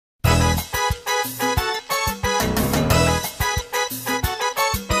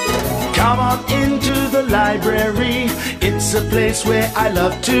library. It's a place where I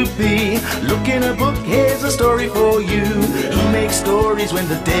love to be. Look in a book, here's a story for you. Who makes stories when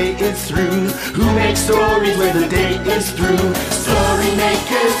the day is through? Who makes stories when the day is through? Story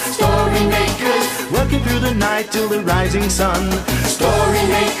makers, working through the night till the rising sun. Story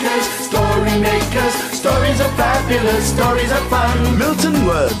makers, stories are fabulous, stories are fun. Milton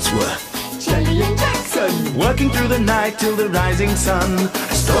Wordsworth, Shelley and Jackson, working through the night till the rising sun.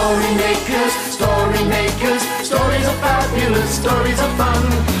 Story makers, stories are fabulous, stories are fun.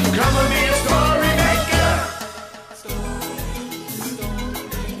 Come and be a story maker.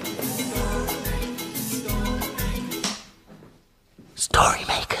 Story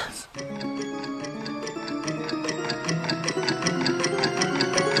makers.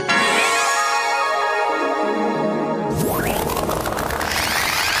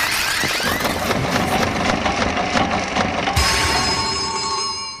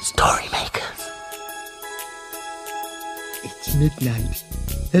 Story makers. It's midnight.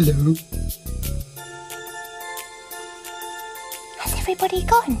 Hello. has everybody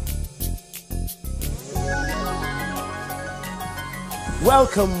gone?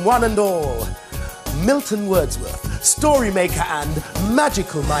 Welcome, one and all. Milton Wordsworth, story maker and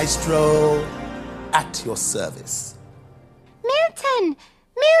magical maestro, at your service. Milton!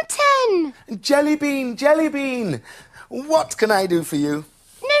 Milton! Jellybean, what can I do for you?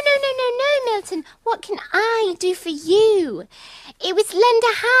 No, Milton. What can I do for you? It was Lend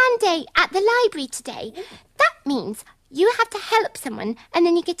a Hand Day at the library today. That means you have to help someone and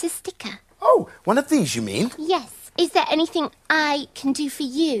then you get a sticker. Oh, one of these, you mean? Yes. Is there anything I can do for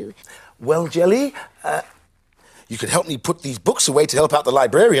you? Well, Jelly, you could help me put these books away to help out the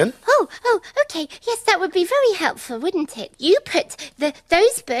librarian. Oh, okay. Yes, that would be very helpful, wouldn't it? You put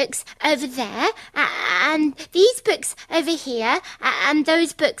those books over there, and these books over here, and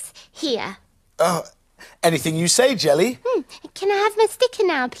those books here. Oh, anything you say, Jelly. Can I have my sticker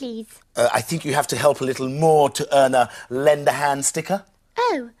now, please? I think you have to help a little more to earn a Lend a Hand sticker.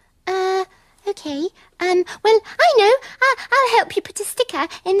 Oh, okay. Well, I know. I'll help you put a sticker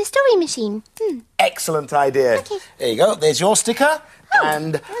in the story machine. Excellent idea. Okay. There you go. There's your sticker. Oh.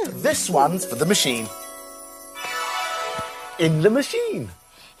 And this one's for the machine. In the machine.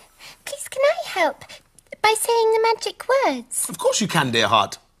 Please, can I help by saying the magic words? Of course you can, dear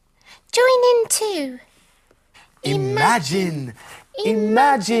heart. Join in too. Imagine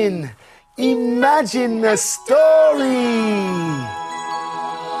a story.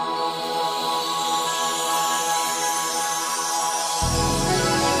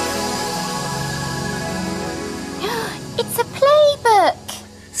 It's a playbook.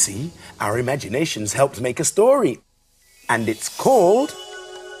 See, our imaginations helped make a story. And it's called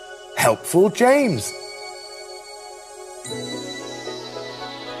Helpful James.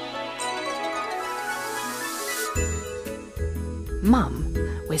 Mum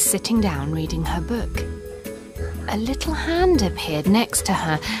was sitting down reading her book. A little hand appeared next to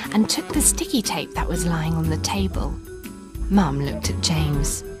her and took the sticky tape that was lying on the table. Mum looked at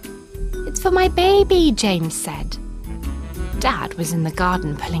James. "It's for my baby," James said. Dad was in the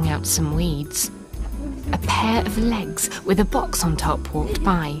garden pulling out some weeds. A pair of legs with a box on top walked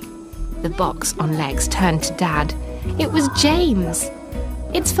by. The box on legs turned to Dad. It was James.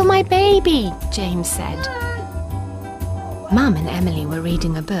 "It's for my baby," James said. Mum and Emily were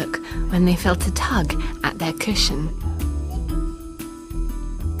reading a book when they felt a tug at their cushion.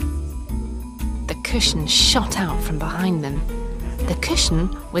 The cushion shot out from behind them. The cushion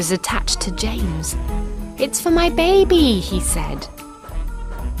was attached to James. "It's for my baby," he said.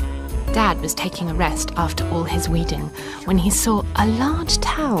 Dad was taking a rest after all his weeding when he saw a large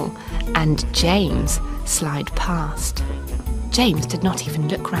towel and James slide past. James did not even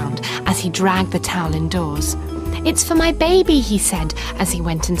look round as he dragged the towel indoors. "It's for my baby," he said as he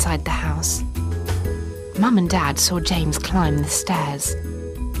went inside the house. Mum and Dad saw James climb the stairs.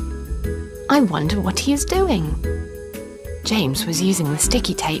 "I wonder what he is doing." James was using the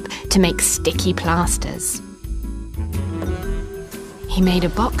sticky tape to make sticky plasters. He made a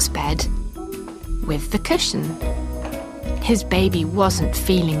box bed with the cushion. His baby wasn't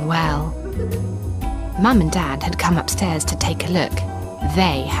feeling well. Mum and Dad had come upstairs to take a look.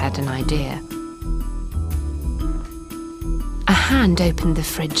 They had an idea. A hand opened the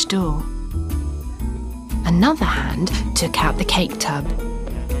fridge door. Another hand took out the cake tub.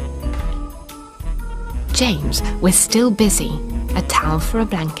 James was still busy, a towel for a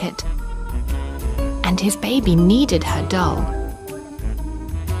blanket, and his baby needed her doll.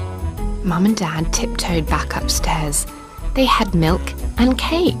 Mum and Dad tiptoed back upstairs. They had milk and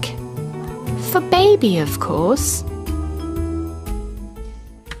cake. For baby, of course.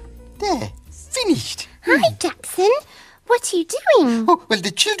 There, finished. Hi, Jackson. What are you doing? Oh, well,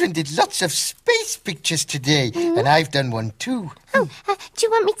 the children did lots of space pictures today, and I've done one too. Oh, do you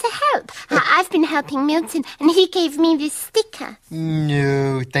want me to help? I've been helping Milton, and he gave me this sticker.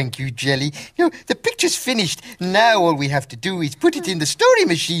 No, thank you, Jelly. No, the picture's finished. Now all we have to do is put it in the story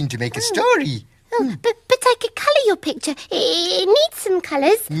machine to make a story. Oh, but I could colour your picture. It needs some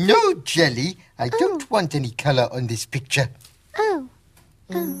colours. No, Jelly. I don't want any colour on this picture. Oh,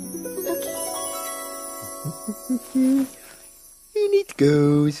 okay. In it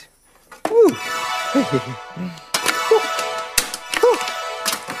goes. Ooh.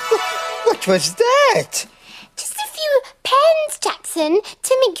 What was that? Just a few pens, Jackson,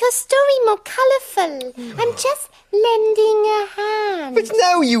 to make your story more colourful. I'm just lending a hand. But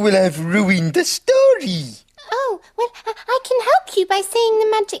now you will have ruined the story. Oh, well, I can help you by saying the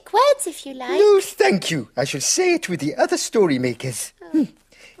magic words if you like. No, thank you. I shall say it with the other story makers.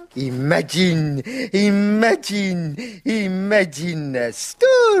 Imagine a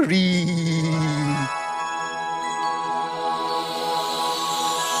story.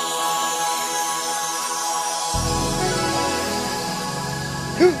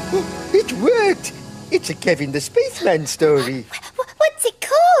 It worked. It's a Kevin the Spaceman story. What's it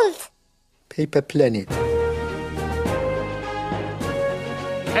called? Paper Planet.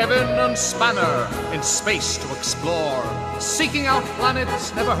 Kevin and Spanner in space to explore, seeking out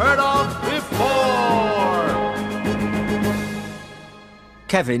planets never heard of before.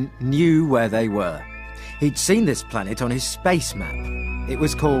 Kevin knew where they were. He'd seen this planet on his space map. It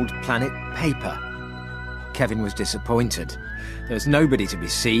was called Planet Paper. Kevin was disappointed. There was nobody to be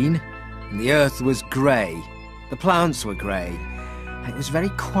seen, and the Earth was grey. The plants were grey. It was very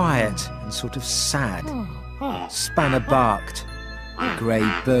quiet and sort of sad. Spanner barked. A grey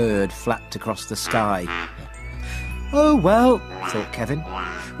bird flapped across the sky. Oh, well, thought Kevin.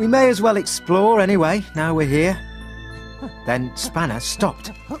 We may as well explore anyway, now we're here. Then Spanner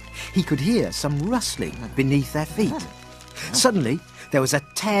stopped. He could hear some rustling beneath their feet. Suddenly, there was a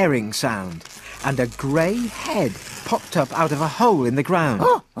tearing sound, and a grey head popped up out of a hole in the ground.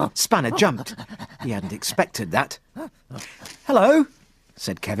 Spanner jumped. He hadn't expected that. Hello,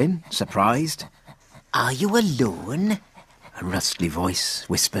 said Kevin, surprised. Are you alone? A rustly voice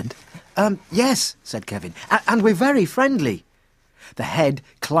whispered. Yes, said Kevin, and we're very friendly. The head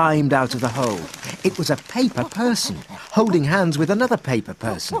climbed out of the hole. It was a paper person, holding hands with another paper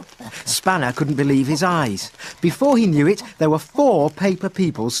person. Spanner couldn't believe his eyes. Before he knew it, there were 4 paper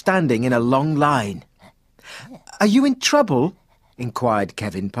people standing in a long line. Are you in trouble? Inquired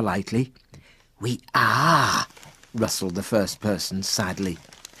Kevin politely. We are, rustled the first person sadly.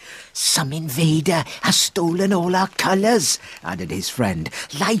 Some invader has stolen all our colours, added his friend.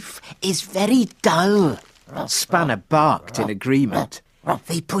 Life is very dull. Spanner barked in agreement.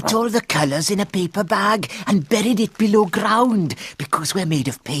 They put all the colours in a paper bag and buried it below ground. Because we're made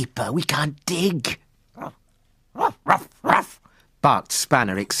of paper, we can't dig. Ruff, ruff, barked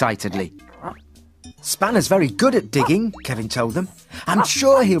Spanner excitedly. Spanner's very good at digging, Kevin told them. I'm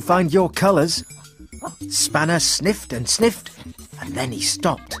sure he'll find your colours. Spanner sniffed and sniffed, and then he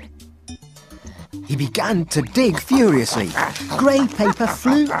stopped. He began to dig furiously. Grey paper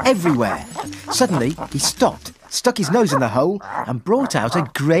flew everywhere. Suddenly, he stopped, stuck his nose in the hole, and brought out a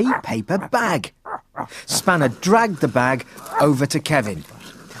grey paper bag. Spanner dragged the bag over to Kevin.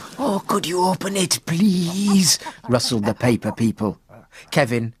 Oh, could you open it, please? Rustled the paper people.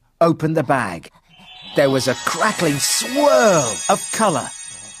 Kevin opened the bag. There was a crackling swirl of colour.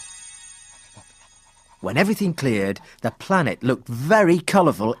 When everything cleared, the planet looked very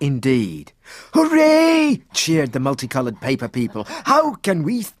colourful indeed. Hooray! Cheered the multicoloured paper people. How can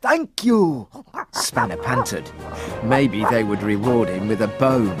we thank you? Spanner panted. Maybe they would reward him with a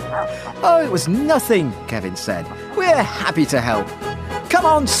bone. Oh, it was nothing, Kevin said. We're happy to help. Come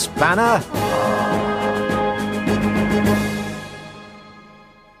on, Spanner!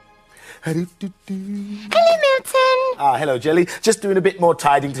 Hello, Milton. Hello, Jelly. Just doing a bit more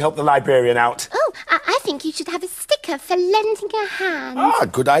tidying to help the librarian out. Oh, I think you should have a sticker for lending a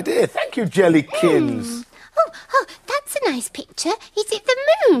hand. Good idea. Thank you, Jellykins. Oh, that's a nice picture. Is it the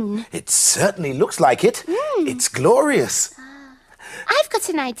moon? It certainly looks like it. It's glorious. I've got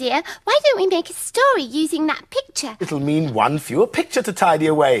an idea. Why don't we make a story using that picture? It'll mean one fewer picture to tidy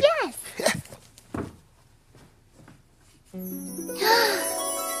away. Yes.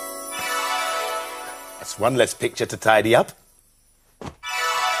 That's one less picture to tidy up.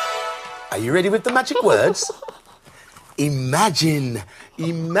 Are you ready with the magic words? Imagine,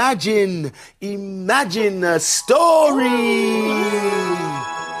 imagine, imagine a story.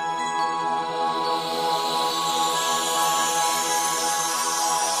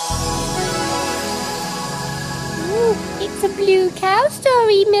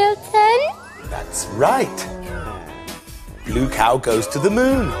 story, Milton. That's right. Blue Cow goes to the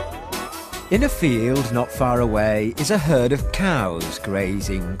moon. In a field not far away is a herd of cows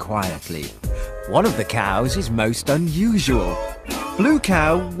grazing quietly. One of the cows is most unusual. Blue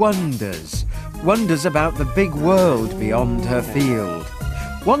Cow wonders about the big world beyond her field.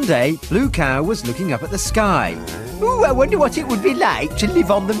 One day, Blue Cow was looking up at the sky. "Ooh, I wonder what it would be like to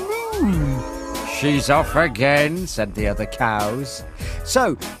live on the moon." "She's off again," said the other cows.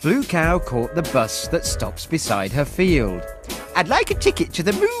 So, Blue Cow caught the bus that stops beside her field. "I'd like a ticket to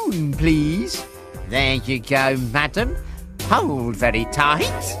the moon, please." "There you go, madam. Hold very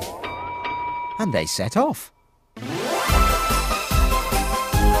tight." And they set off.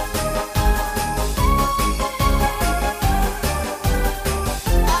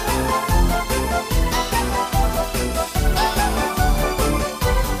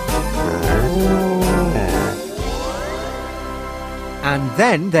 And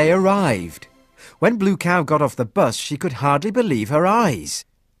then they arrived. When Blue Cow got off the bus, she could hardly believe her eyes.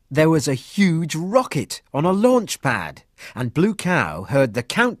 There was a huge rocket on a launch pad, and Blue Cow heard the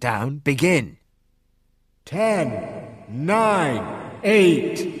countdown begin. 10, 9,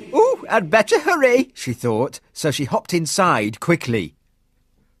 8... "Ooh, I'd better hurry," she thought, so she hopped inside quickly.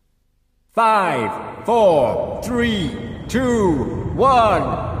 5, 4, 3, 2,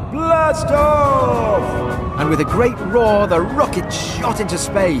 1... "Blast off!" And with a great roar, the rocket shot into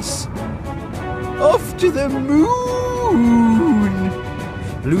space. Off to the moon!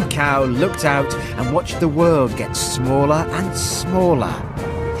 Blue Cow looked out and watched the world get smaller and smaller.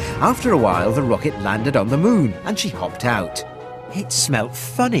 After a while, the rocket landed on the moon and she hopped out. It smelt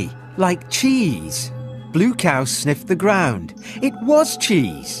funny, like cheese. Blue Cow sniffed the ground. It was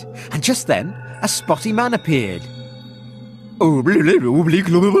cheese. And just then, a spotty man appeared.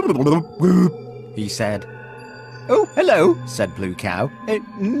 He said. "Oh, hello," said Blue Cow.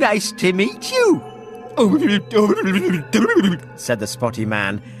 "Nice to meet you." said the spotty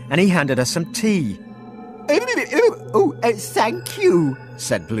man, and he handed her some tea. "Thank you,"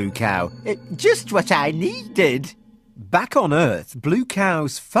 said Blue Cow. "Just what I needed." Back on Earth, Blue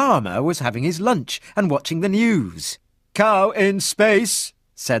Cow's farmer was having his lunch and watching the news. "Cow in space,"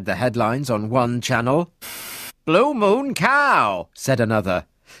 said the headlines on one channel. "Blue Moon Cow," said another.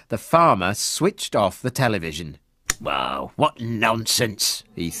 The farmer switched off the television. "Wow, what nonsense,"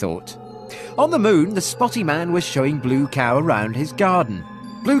 he thought. On the moon, the spotty man was showing Blue Cow around his garden.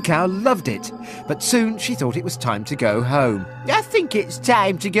 Blue Cow loved it, but soon she thought it was time to go home. "I think it's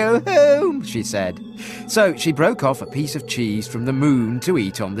time to go home," she said. So she broke off a piece of cheese from the moon to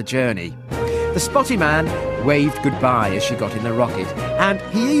eat on the journey. The spotty man waved goodbye as she got in the rocket, and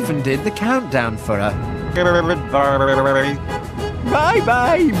he even did the countdown for her.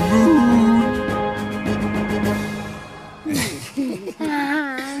 Bye-bye, moon.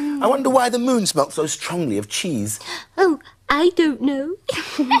 I wonder why the moon smelt so strongly of cheese. Oh, I don't know.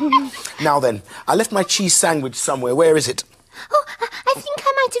 Now then, I left my cheese sandwich somewhere. Where is it? Oh, I think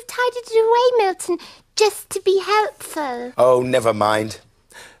I might have tidied it away, Milton, just to be helpful. Oh, never mind.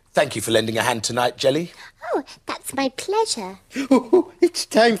 Thank you for lending a hand tonight, Jelly. Oh, that's my pleasure. Oh, it's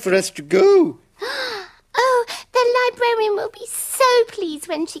time for us to go. Oh, the librarian will be so pleased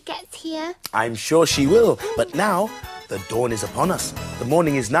when she gets here. I'm sure she will. But now, the dawn is upon us. The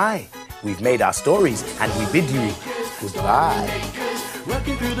morning is nigh. We've made our stories, and we bid you goodbye.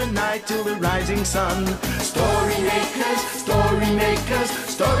 Working through the night till the rising sun. Story makers,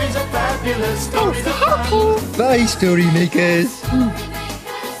 stories are fabulous. Thanks for helping. Bye, story makers.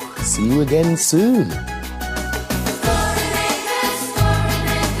 See you again soon.